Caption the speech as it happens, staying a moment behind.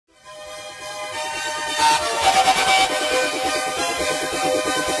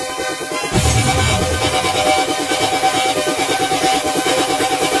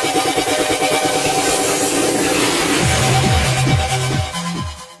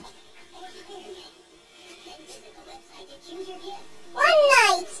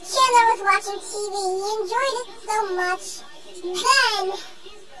TV. He enjoyed it so much. Then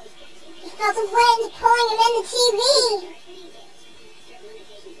he felt a wind pulling him in the TV.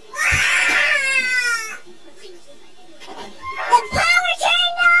 The power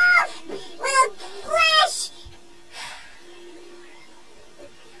turned off with a flash.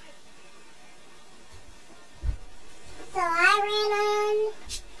 So I ran on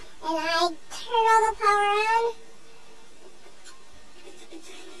and I turned all the power on.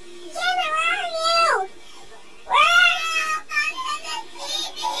 Jenna, where are you? Where are you?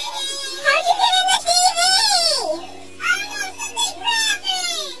 How'd you get in the TV? I don't know, something grabbed me.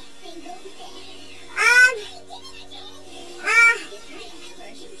 How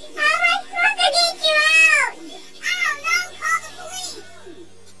am I supposed to get you out? I don't know, call the police.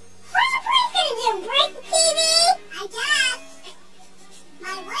 What's the police gonna do? Break the TV? I guess.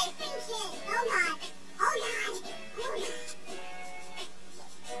 My wife thinks it. Hold on. Hold on. Hold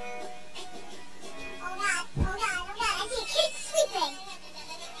on. I see a kid sleeping.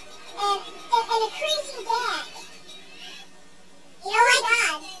 And a crazy dad. You know, my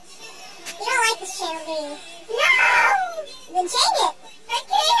God. You don't like this channel, do you? No! Then change it. I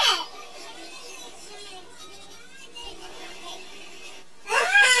can't.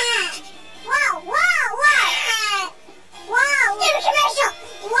 Whoa. Stupid commercial.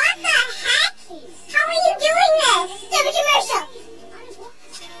 What the heck? How are you doing this? Stupid commercial.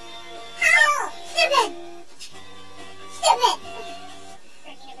 How? Stupid.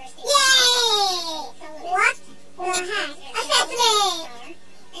 Yay! What the heck? Assassinate!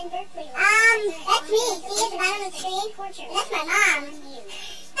 That's me. See at the bottom of the screen? That's my mom.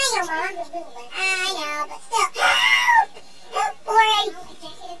 I know, Mom. I know, but still. Help! Boring.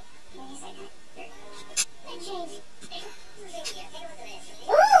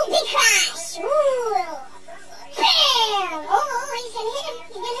 Ooh, big crash! Ooh! Bam! Oh, he's gonna hit him.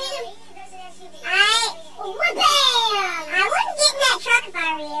 Bam! I wouldn't get in that truck if I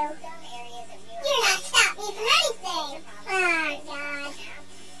were you. You're not stopping me from anything. Oh, God.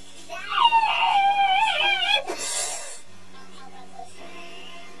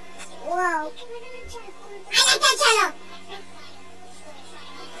 Whoa. I like that channel.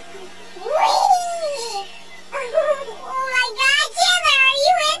 Whee! Oh, my God, Chandler, are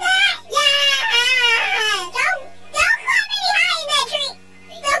you in that? Yeah! Don't climb any high in that tree.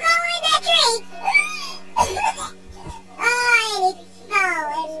 Don't go in that tree. Oh, and he fell.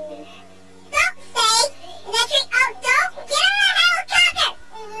 And don't stay in that tree. Oh, don't get out of the helicopter.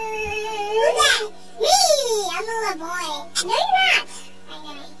 Who's that? Me. I'm a little boy. No, you're not.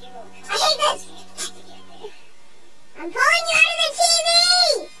 I hate this. I'm pulling you out of the TV.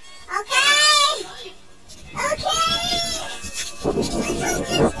 Okay.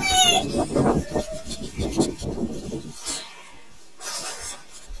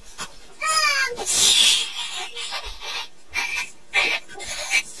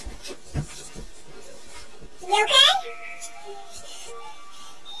 You okay?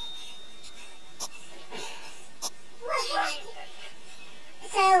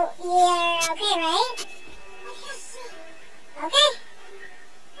 So, you're okay, right? Okay.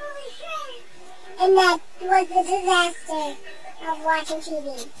 And that was the disaster of watching TV.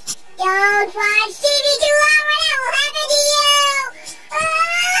 Don't watch TV too long or that will happen to you!